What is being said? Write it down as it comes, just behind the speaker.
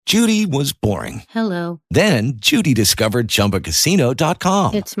Judy was boring. Hello. Then Judy discovered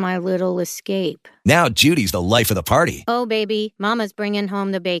ChumbaCasino.com. It's my little escape. Now Judy's the life of the party. Oh, baby, mama's bringing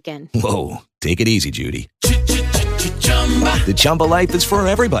home the bacon. Whoa, take it easy, Judy. The Chumba life is for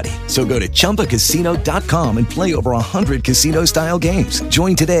everybody. So go to ChumbaCasino.com and play over 100 casino-style games.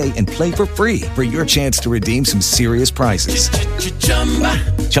 Join today and play for free for your chance to redeem some serious prizes.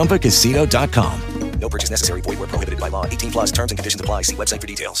 ChumbaCasino.com. No purchase necessary. Void where prohibited by law. 18 plus terms and conditions apply. See website for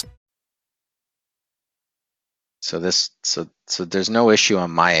details. So there's no issue on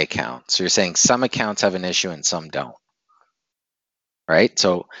my account. So you're saying some accounts have an issue and some don't, right?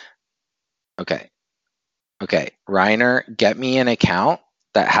 So, okay. Reiner, get me an account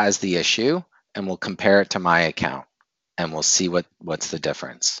that has the issue and we'll compare it to my account and we'll see what's the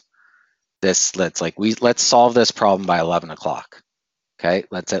difference. Let's solve this problem by 11 o'clock. Okay,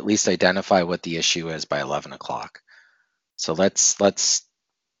 let's at least identify what the issue is by 11 o'clock. So let's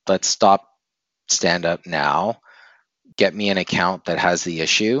stop stand up now. Get me an account that has the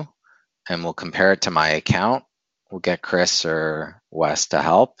issue and we'll compare it to my account. We'll get Chris or Wes to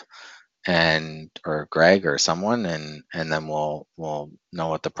help or Greg or someone and then we'll know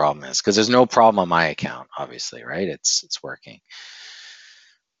what the problem is, because there's no problem on my account, obviously, right? It's working.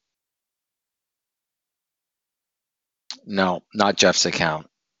 No, not Jeff's account.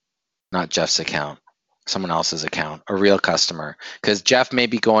 Not Jeff's account. Someone else's account, a real customer, because Jeff may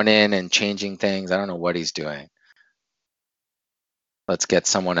be going in and changing things. I don't know what he's doing. Let's get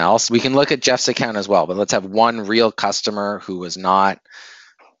someone else. We can look at Jeff's account as well, but let's have one real customer who was not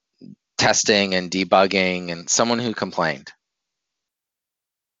testing and debugging and someone who complained.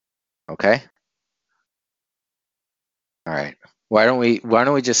 Okay. All right. Why don't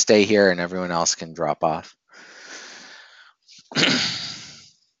we just stay here and everyone else can drop off?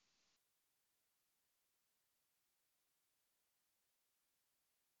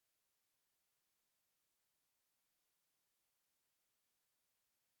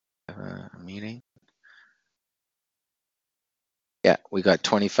 Meeting. Yeah, we got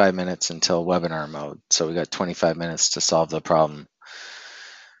 25 minutes until webinar mode. So we got 25 minutes to solve the problem.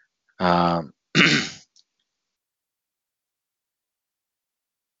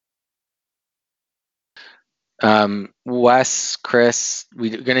 Wes, Chris,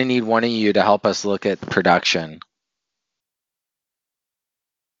 we're going to need one of you to help us look at production.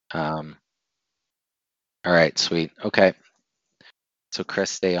 All right, sweet. Okay. So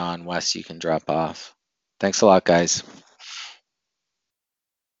Chris, stay on. Wes, you can drop off. Thanks a lot, guys.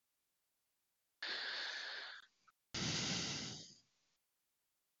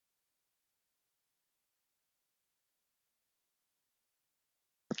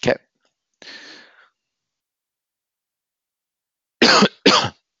 Okay.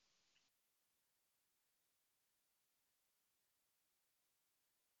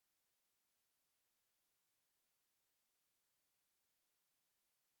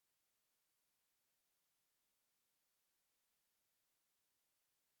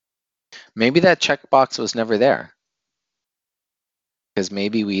 Maybe that checkbox was never there, because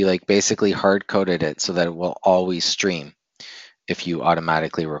maybe we basically hard coded it so that it will always stream if you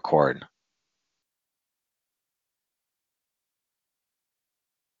automatically record.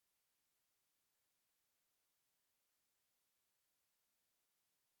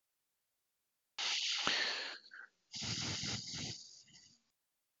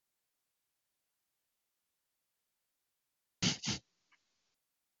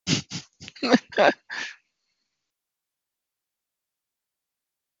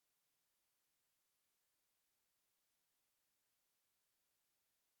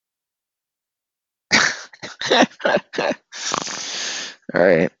 All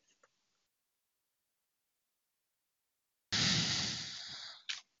right.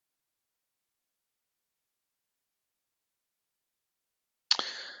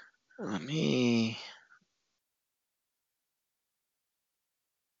 Let me.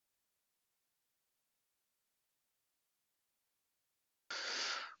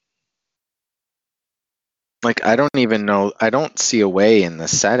 I don't even know. I don't see a way in the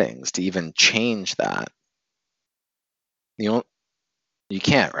settings to even change that. You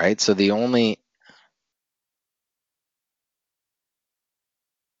can't, right? So the only.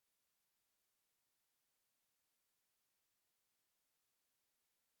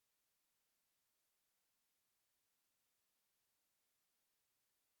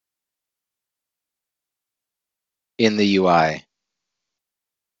 In the UI.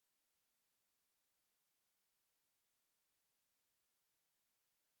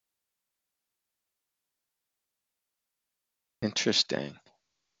 Interesting.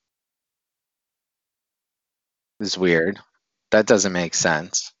 This is weird. That doesn't make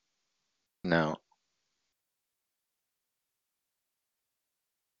sense. No.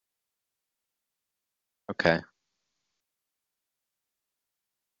 Okay.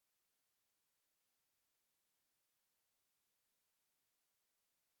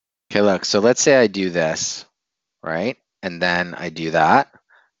 Okay, look, so let's say I do this, right? And then I do that,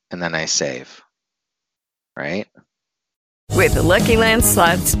 and then I save, right? With the Lucky Land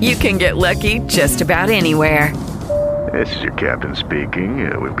Slots, you can get lucky just about anywhere. This is your captain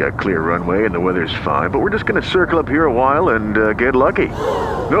speaking. We've got clear runway and the weather's fine, but we're just going to circle up here a while and get lucky.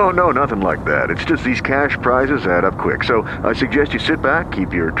 No, nothing like that. It's just these cash prizes add up quick. So I suggest you sit back,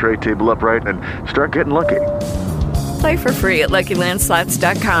 keep your tray table upright, and start getting lucky. Play for free at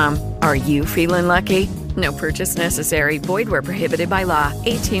LuckyLandSlots.com. Are you feeling lucky? No purchase necessary. Void where prohibited by law.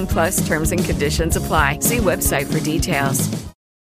 18+ terms and conditions apply. See website for details.